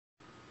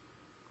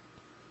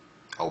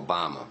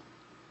Obama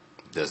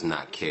does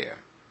not care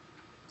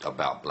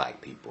about black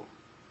people.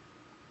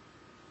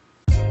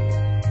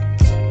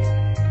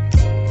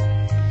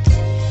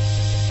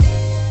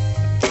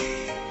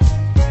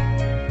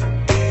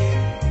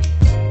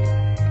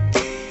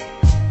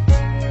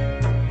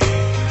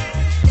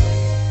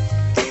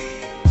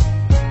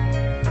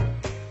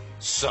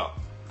 So,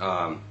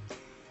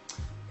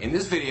 in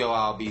this video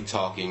I'll be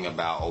talking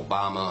about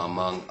Obama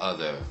among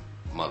other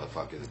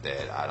motherfuckers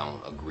that I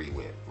don't agree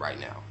with right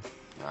now.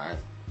 Alright?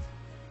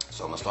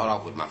 So I'm going to start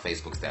off with my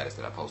Facebook status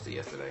that I posted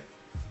yesterday.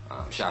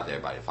 Shout out to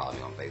everybody that follow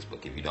me on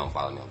Facebook. If you don't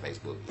follow me on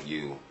Facebook,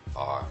 you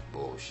are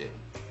bullshit.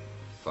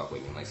 Fuck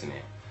with me, links in the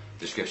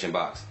description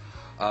box.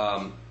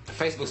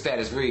 Facebook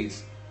status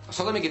reads,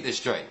 so let me get this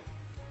straight.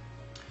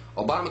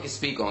 Obama can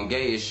speak on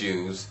gay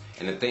issues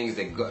and the things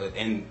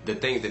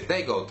that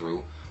they go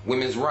through,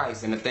 women's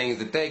rights and the things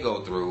that they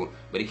go through,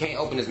 but he can't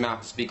open his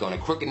mouth to speak on the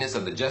crookedness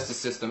of the justice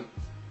system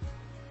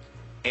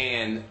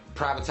and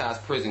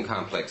privatized prison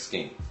complex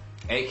scheme,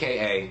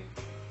 aka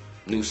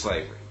new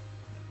slavery,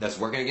 that's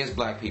working against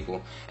black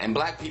people, and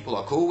black people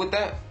are cool with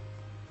that?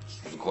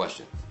 That's the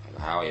question.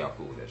 How are y'all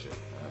cool with that shit?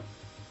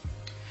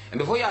 And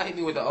before y'all hit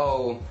me with the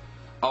oh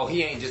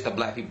he ain't just a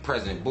black people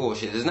president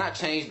bullshit, it does not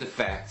change the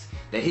fact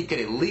that he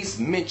could at least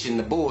mention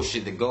the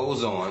bullshit that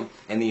goes on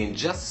and the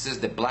injustices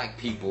that black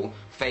people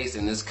face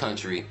in this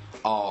country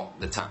all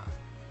the time.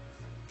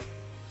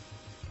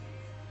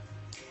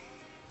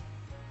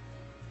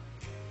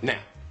 Now,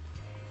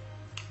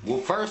 we'll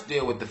first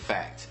deal with the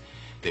fact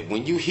that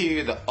when you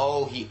hear the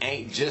he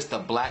ain't just a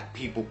black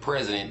people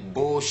president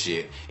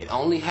bullshit, it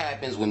only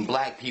happens when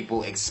black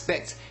people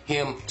expect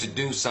him to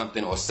do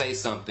something or say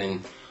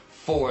something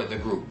for the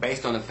group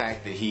based on the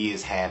fact that he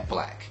is half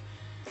black.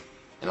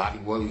 And a lot of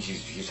people, well,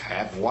 he's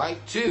half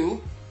white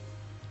too.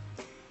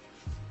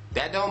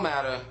 That don't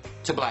matter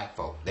to black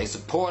folk. They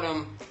support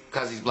him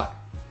because he's black.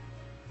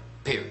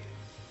 Period.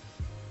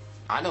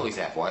 I know he's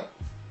half white.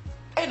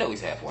 They know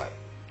he's half white.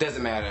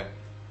 Doesn't matter.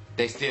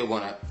 They still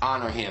want to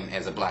honor him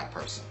as a black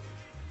person.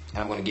 And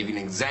I'm going to give you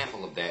an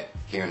example of that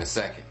here in a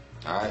second.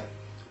 Alright?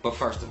 But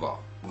first of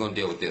all, we're going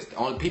to deal with this. The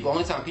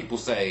only time people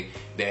say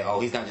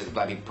that, he's not just a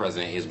black people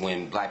president is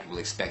when black people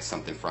expect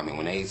something from him.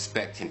 When they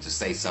expect him to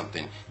say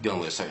something dealing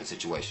with a certain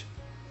situation.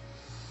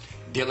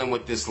 Dealing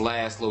with this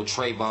last little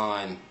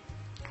Trayvon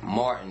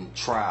Martin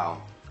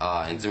trial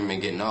and Zimmerman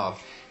getting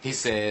off, he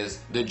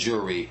says the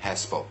jury has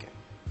spoken.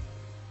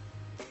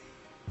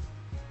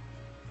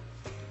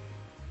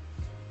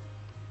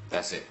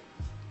 That's it.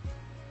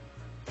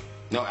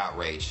 No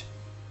outrage.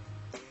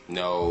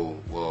 No,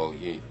 well,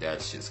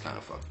 that shit's kind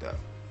of fucked up.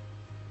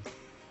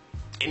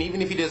 And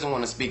even if he doesn't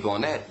want to speak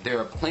on that, there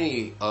are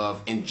plenty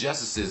of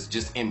injustices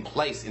just in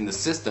place in the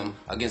system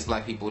against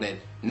black people that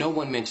no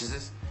one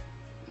mentions.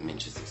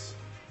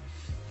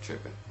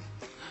 Tripping.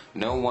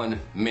 No one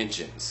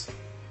mentions.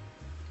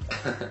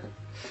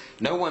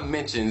 No one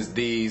mentions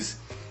these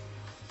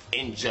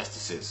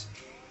injustices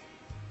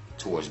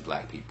towards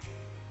black people.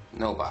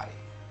 Nobody.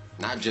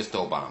 Not just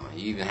Obama.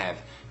 You even have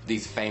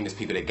these famous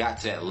people that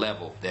got to that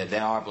level, that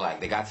are black,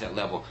 they got to that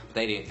level, but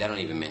they don't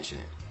even mention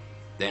it.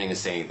 They don't even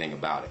say anything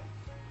about it.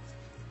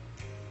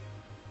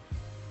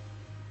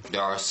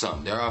 There are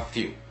a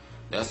few.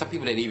 There are some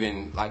people that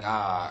even, like,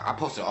 I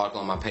posted an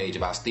article on my page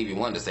about Stevie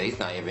Wonder, say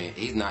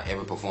he's not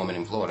ever performing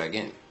in Florida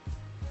again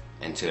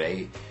until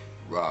they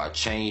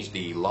change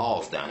the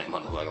laws down there.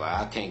 Like,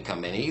 I can't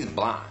come in. He's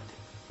blind.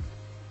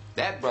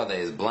 That brother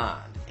is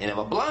blind. And if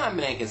a blind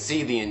man can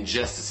see the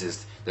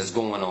injustices that's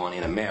going on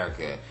in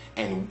America,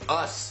 and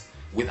us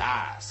with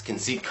eyes can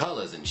see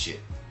colors and shit,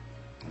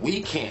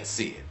 we can't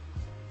see it.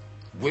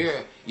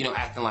 We're,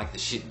 acting like the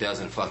shit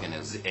doesn't fucking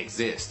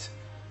exist.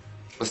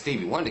 But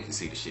Stevie Wonder can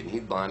see the shit, and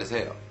he's blind as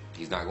hell.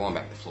 He's not going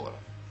back to Florida.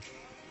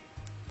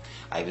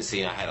 I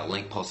had a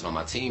link posted on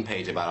my team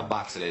page about a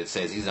boxer that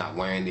says he's not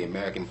wearing the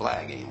American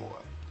flag anymore.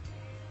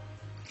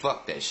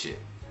 Fuck that shit.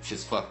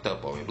 Shit's fucked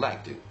up over here.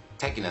 Black dude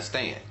taking a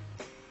stand.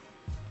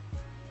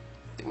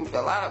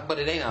 But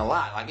it ain't a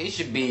lot. Like, it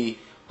should be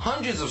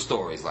hundreds of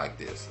stories like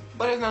this,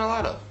 but there's not a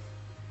lot of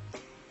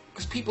them.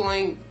 Because people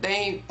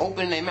ain't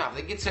opening their mouth.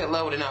 They get to that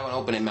level, they're not going to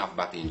open their mouth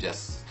about the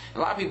injustices. A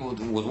lot of people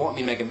was wanting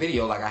me to make a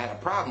video like I had a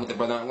problem with the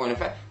brother not wearing the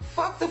flag.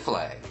 Fuck the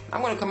flag.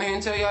 I'm going to come here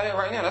and tell y'all that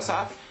right now. That's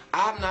how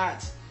I'm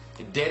not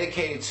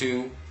dedicated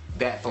to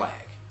that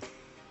flag.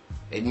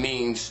 It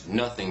means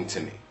nothing to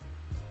me.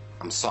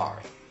 I'm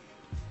sorry.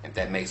 If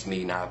that makes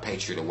me not a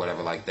patriot or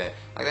whatever like that.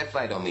 Like, that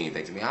flag don't mean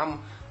anything to me.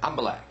 I'm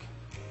black.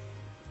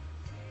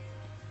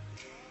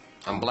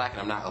 I'm black and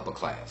I'm not upper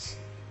class.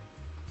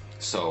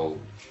 So,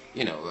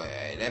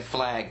 that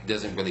flag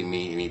doesn't really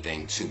mean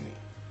anything to me.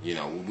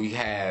 We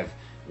have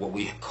what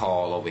we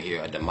call over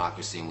here a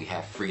democracy, and we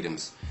have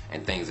freedoms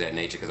and things of that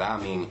nature. Because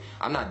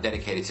I'm not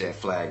dedicated to that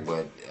flag,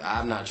 but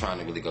I'm not trying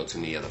to really go too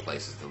many other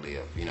places to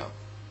live,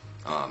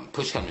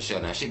 Push come to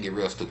shove, now shit get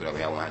real stupid over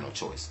here. I won't have no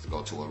choice to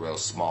go to a real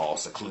small,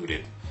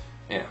 secluded,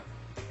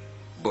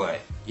 But,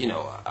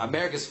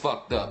 America's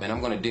fucked up, and I'm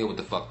going to deal with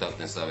the fucked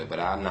upness of it, but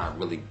I'm not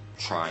really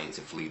trying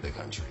to flee the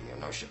country,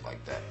 no shit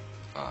like that.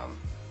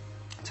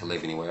 to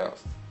live anywhere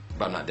else.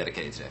 But I'm not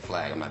dedicated to that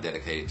flag. I'm not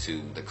dedicated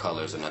to the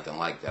colors or nothing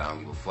like that. I don't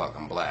give a fuck.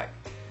 I'm black.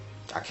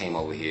 I came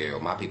over here, or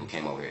my people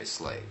came over here as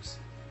slaves.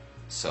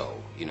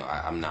 So, you know,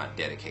 I'm not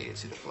dedicated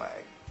to the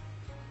flag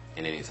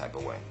in any type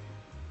of way.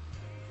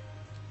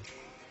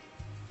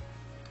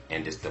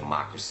 And this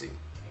democracy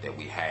that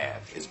we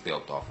have is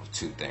built off of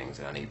two things.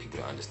 And I need people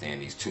to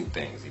understand these two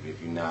things. Even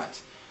if you're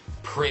not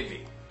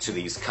privy to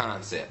these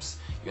concepts,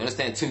 you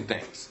understand two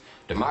things.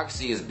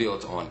 Democracy is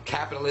built on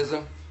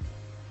capitalism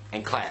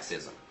and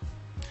classism.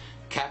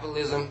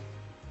 Capitalism,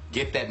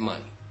 get that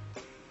money.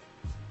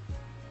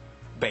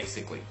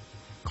 Basically.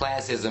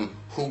 Classism,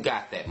 who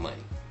got that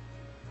money?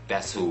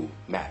 That's who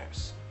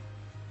matters.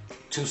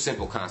 Two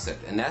simple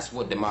concepts. And that's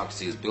what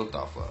democracy is built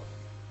off of.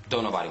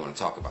 Don't nobody want to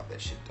talk about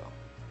that shit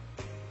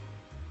though.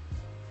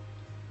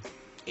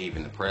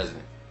 Even the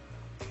president.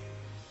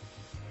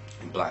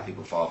 And black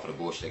people fall for the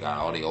bullshit. They got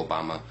all the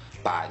Obama,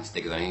 Biden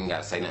stickers. I ain't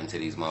got to say nothing to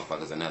these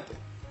motherfuckers or nothing.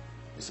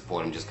 They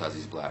support him just because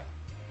he's black.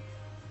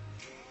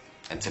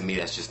 And to me,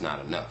 that's just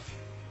not enough.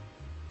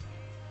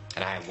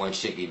 And I had one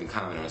chick even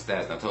comment on the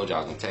status, and I told you I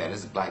was going to tell you,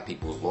 this is black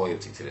people's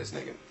loyalty to this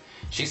nigga.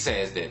 She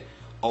says that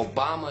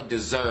Obama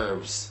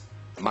deserves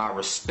my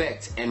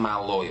respect and my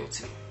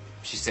loyalty.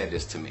 She said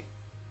this to me.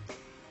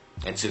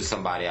 And to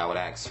somebody I would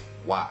ask,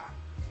 why?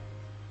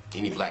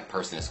 Any black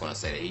person that's going to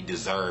say that he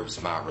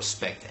deserves my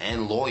respect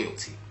and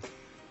loyalty.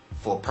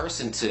 For a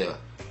person to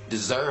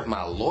deserve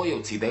my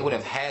loyalty, they would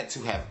have had to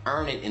have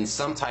earned it in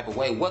some type of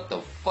way. What the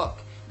fuck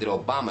did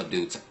Obama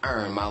do to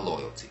earn my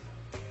loyalty?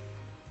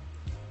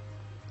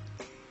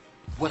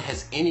 What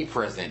has any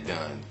president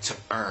done to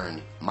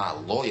earn my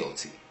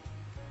loyalty?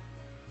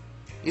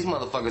 These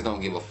motherfuckers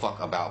don't give a fuck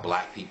about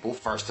black people,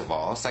 first of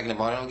all. Second of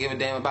all, they don't give a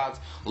damn about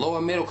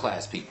lower middle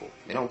class people.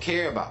 They don't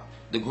care about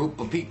the group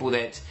of people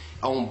that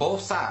on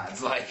both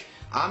sides. Like,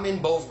 I'm in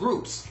both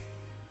groups.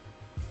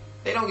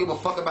 They don't give a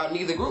fuck about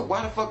neither group.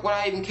 Why the fuck would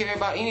I even care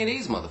about any of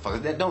these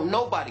motherfuckers? That don't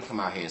nobody come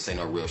out here and say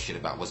no real shit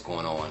about what's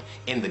going on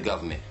in the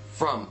government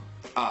from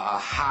a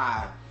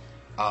high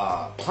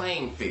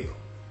playing field,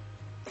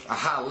 a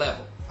high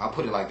level. I'll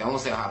put it like that. I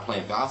won't say a high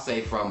playing field. I'll say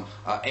from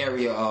an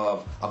area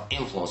of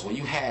influence where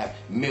you have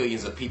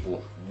millions of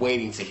people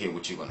waiting to hear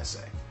what you're going to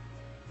say.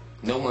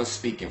 No one's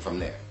speaking from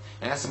there.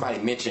 And as somebody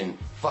mentioned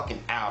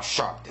fucking Al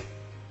Sharpton.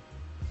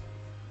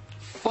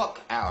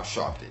 Fuck Al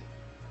Sharpton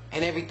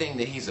and everything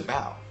that he's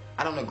about.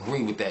 I don't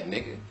agree with that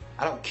nigga.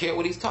 I don't care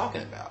what he's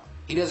talking about.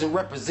 He doesn't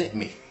represent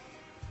me.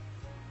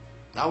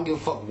 I don't give a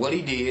fuck what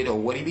he did or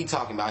what he be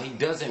talking about. He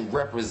doesn't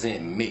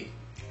represent me.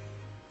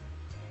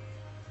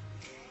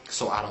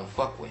 So I don't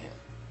fuck with him.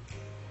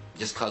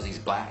 Just because he's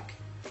black,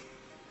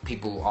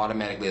 people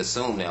automatically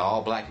assume that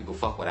all black people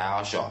fuck with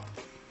Al Sharpton.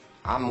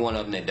 I'm one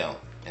of them that don't.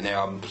 And there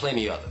are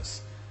plenty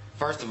others.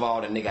 First of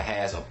all, the nigga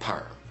has a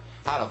perm.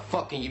 How the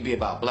fuck can you be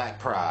about black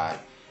pride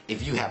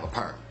if you have a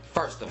perm?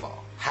 First of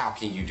all, how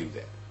can you do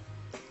that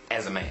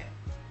as a man?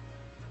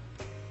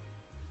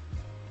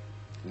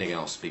 Nigga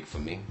don't speak for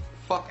me.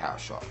 Fuck Al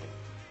Sharpton.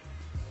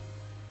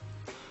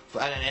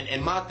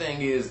 And my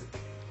thing is,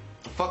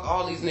 fuck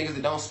all these niggas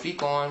that don't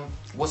speak on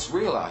what's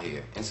real out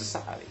here in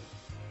society.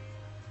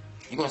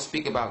 You're going to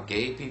speak about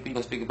gay people, you're going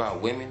to speak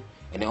about women,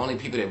 and the only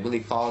people that really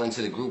fall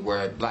into the group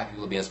where black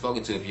people are being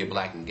spoken to if you're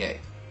black and gay.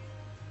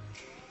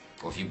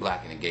 Or if you're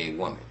black and a gay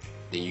woman,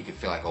 then you can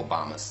feel like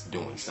Obama's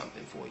doing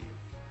something for you.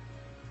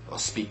 Or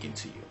speaking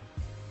to you.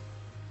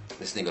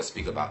 This nigga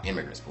speak about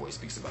immigrants before he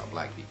speaks about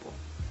black people.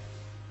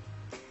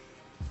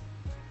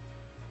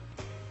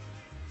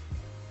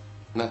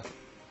 Nothing.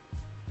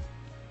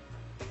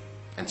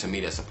 And to me,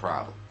 that's a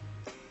problem.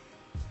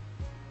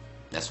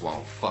 That's why I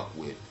don't fuck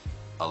with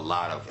a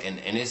lot of, and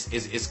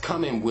it's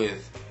coming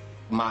with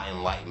my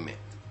enlightenment,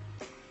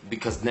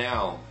 because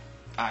now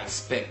I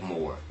expect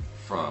more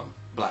from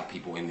black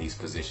people in these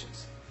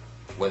positions,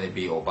 whether it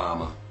be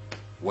Obama,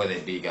 whether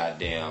it be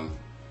goddamn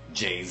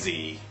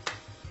Jay-Z,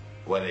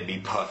 whether it be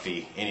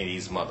Puffy, any of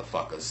these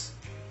motherfuckers,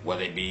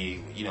 whether it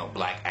be, you know,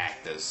 black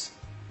actors,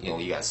 you know,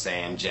 you got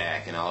Sam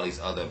Jack and all these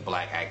other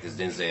black actors,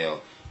 Denzel.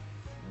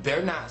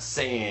 They're not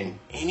saying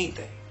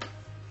anything,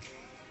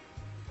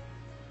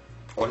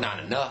 or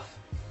not enough.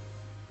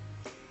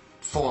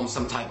 Form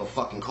some type of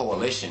fucking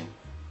coalition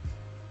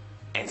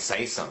and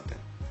say something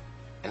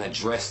and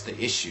address the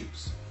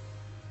issues.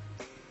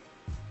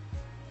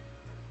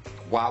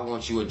 Why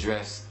won't you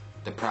address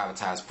the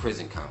privatized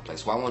prison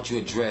complex? Why won't you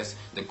address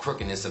the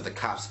crookedness of the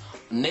cops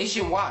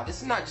nationwide?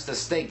 This is not just a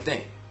state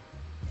thing.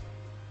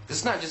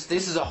 This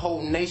is a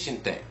whole nation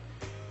thing.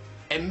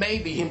 And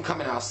maybe him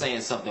coming out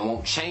saying something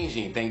won't change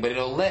anything, but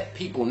it'll let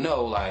people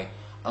know, like,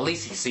 at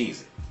least he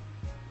sees it.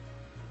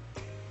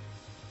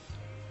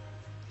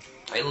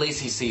 At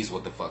least he sees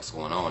what the fuck's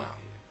going on out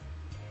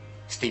here.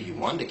 Stevie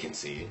Wonder can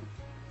see it.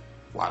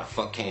 Why the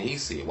fuck can't he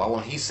see it? Why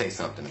won't he say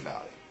something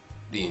about it?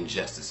 The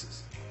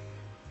injustices.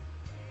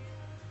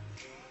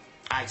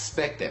 I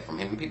expect that from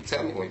him. And people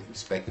tell me, well, you're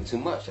expecting too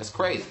much. That's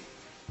crazy.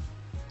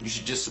 You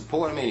should just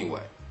support him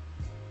anyway.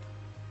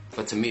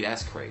 But to me,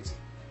 that's crazy.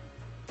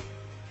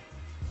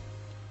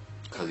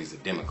 because he's a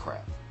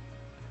Democrat,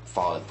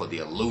 falling for the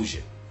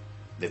illusion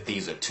that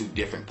these are two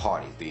different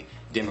parties, the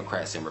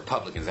Democrats and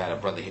Republicans. I had a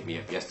brother hit me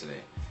up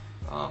yesterday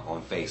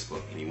on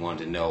Facebook, and he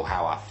wanted to know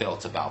how I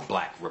felt about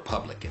black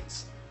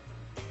Republicans.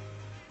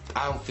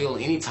 I don't feel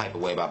any type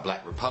of way about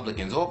black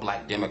Republicans or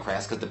black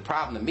Democrats, because the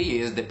problem to me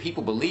is that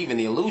people believe in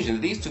the illusion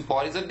that these two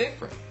parties are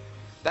different.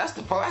 That's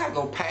the part. I gotta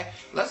go pack.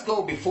 Let's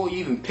go before you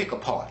even pick a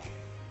party.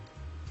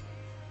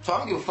 So I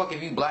don't give a fuck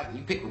if you black,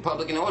 you pick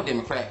Republican or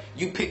Democrat.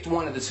 You picked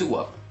one of the two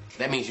of them.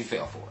 That means you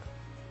fell for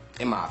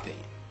it, in my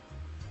opinion.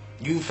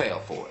 You fell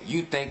for it.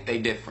 You think they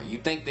different. You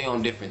think they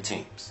on different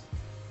teams,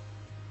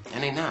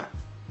 and they not.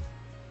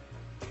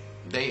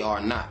 They are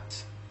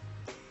not.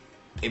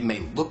 It may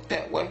look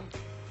that way.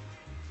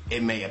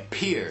 It may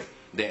appear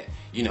that,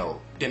 you know,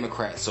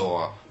 Democrats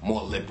are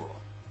more liberal.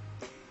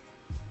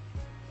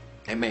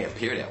 It may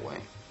appear that way.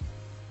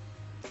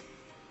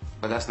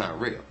 But that's not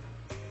real.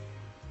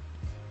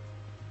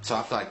 So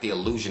I feel like the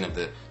illusion of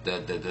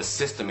the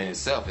system in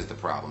itself is the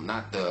problem,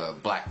 not the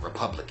black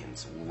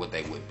Republicans, what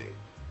they would be.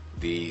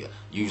 The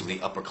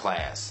usually upper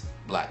class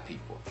black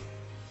people.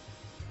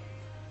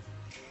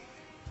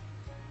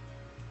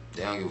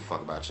 They don't give a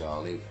fuck about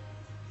y'all either.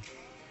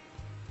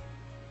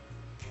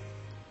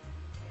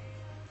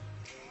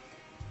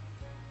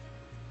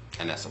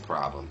 And that's a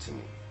problem to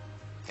me.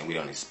 And we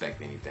don't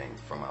expect anything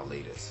from our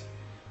leaders.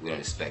 We don't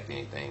expect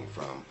anything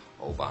from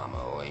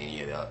Obama or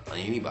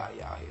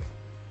anybody out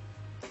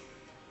here.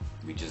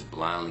 We just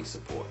blindly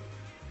support.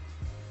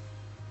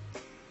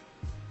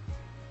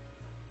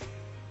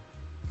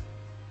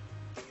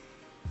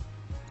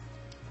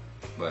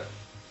 But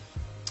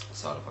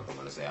that's all the fuck I'm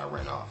gonna say. I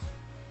ran off.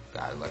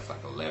 God, it looks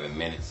like 11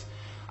 minutes.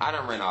 I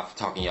done ran off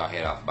talking y'all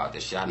head off about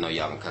this shit. I know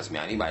y'all gonna cuss me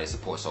out. Anybody that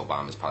supports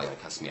Obama is probably gonna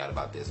cuss me out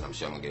about this, and I'm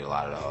sure I'm gonna get a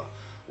lot of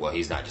well,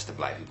 he's not just a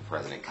black people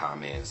president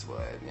comments,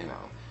 but you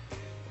know,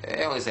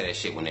 they only say that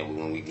shit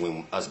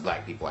when us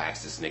black people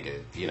ask this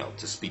nigga, you know,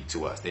 to speak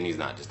to us. Then he's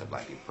not just a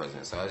black people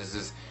president. So it's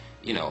just,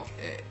 you know,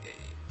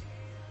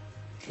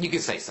 you can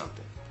say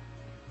something.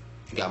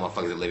 You got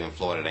motherfuckers that live in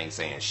Florida that ain't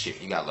saying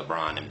shit. You got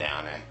LeBron them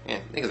down there. Yeah,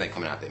 niggas ain't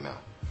coming out their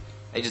mouth.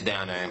 They just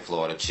down there in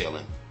Florida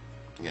chilling.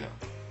 You know,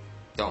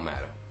 don't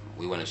matter.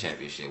 We win a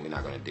championship. We're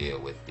not going to deal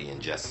with the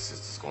injustices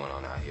that's going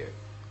on out here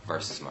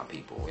versus my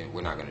people.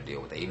 We're not going to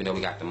deal with that. Even though we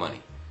got the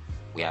money,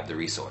 we have the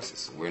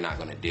resources. We're not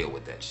going to deal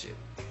with that shit.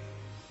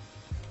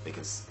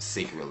 Because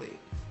secretly,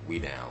 we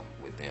down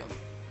with them.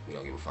 We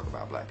don't give a fuck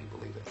about black people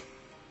either.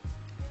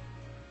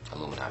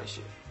 Illuminati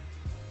shit.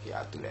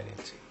 Yeah, I threw that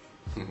in too.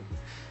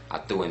 I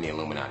threw in the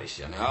Illuminati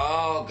shit.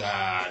 Oh,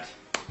 God.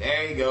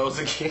 There he goes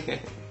again.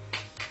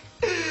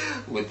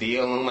 With the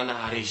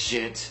Illuminati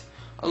shit.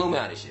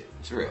 Illuminati shit.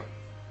 It's real.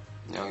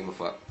 You don't give a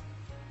fuck.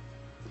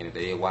 And if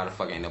they did, why the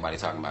fuck ain't nobody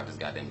talking about this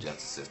goddamn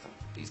justice system?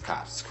 These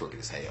cops is crooked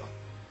as hell.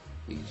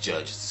 These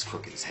judges is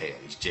crooked as hell.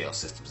 These jail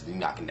systems. They're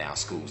knocking down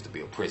schools to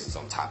build prisons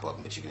on top of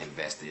them, but you can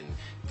invest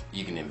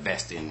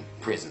in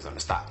prisons on the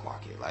stock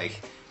market.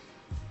 Like,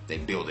 they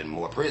building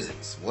more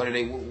prisons. What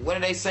are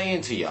they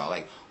saying to y'all?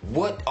 Like,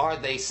 what are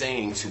they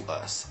saying to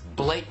us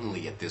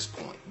blatantly at this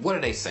point? What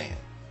are they saying?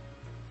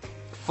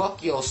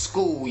 Fuck your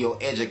school, your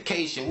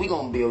education. We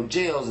gonna build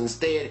jails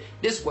instead.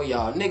 This way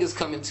y'all niggas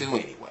coming to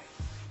anyway.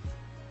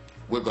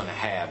 We're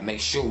gonna make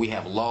sure we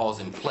have laws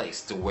in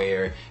place to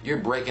where you're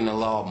breaking the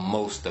law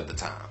most of the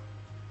time.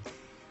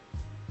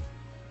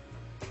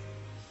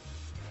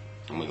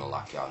 And we're gonna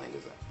lock y'all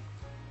niggas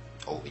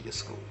up over your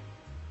school.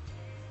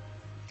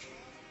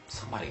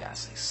 Somebody gotta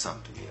say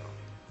something, yo.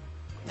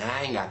 Now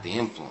I ain't got the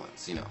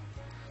influence, you know.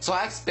 So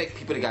I expect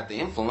people that got the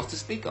influence to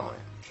speak on it.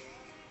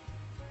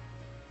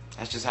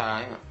 That's just how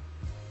I am.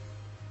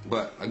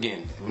 But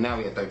again, now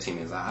we at 13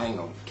 minutes. I ain't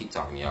gonna keep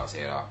talking y'all's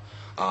head off.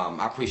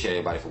 I appreciate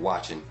everybody for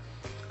watching.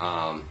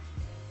 Let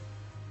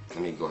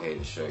me go ahead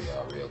and show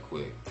y'all real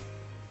quick.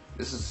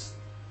 This is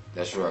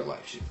that Shrug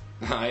Life shit.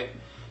 Alright?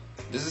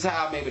 This is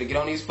how I'm able to get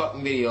on these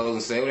fucking videos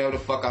and say whatever the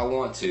fuck I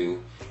want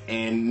to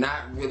and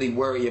not really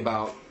worry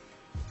about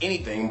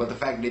anything but the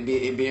fact that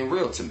it being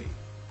real to me.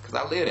 Cause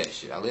I live that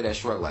shit. I live that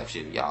Shrug Life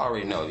shit. Y'all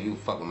already know. You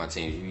fuck with my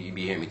team. You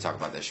be hearing me talk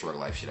about that Shrug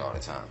Life shit all the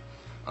time.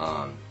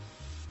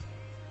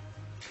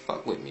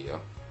 Fuck with me,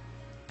 yo.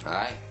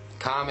 Alright?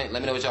 Comment.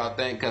 Let me know what y'all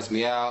think. Cuss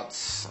me out.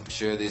 I'm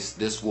sure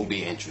this will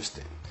be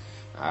interesting.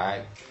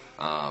 Alright?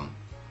 I'm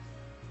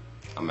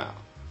out.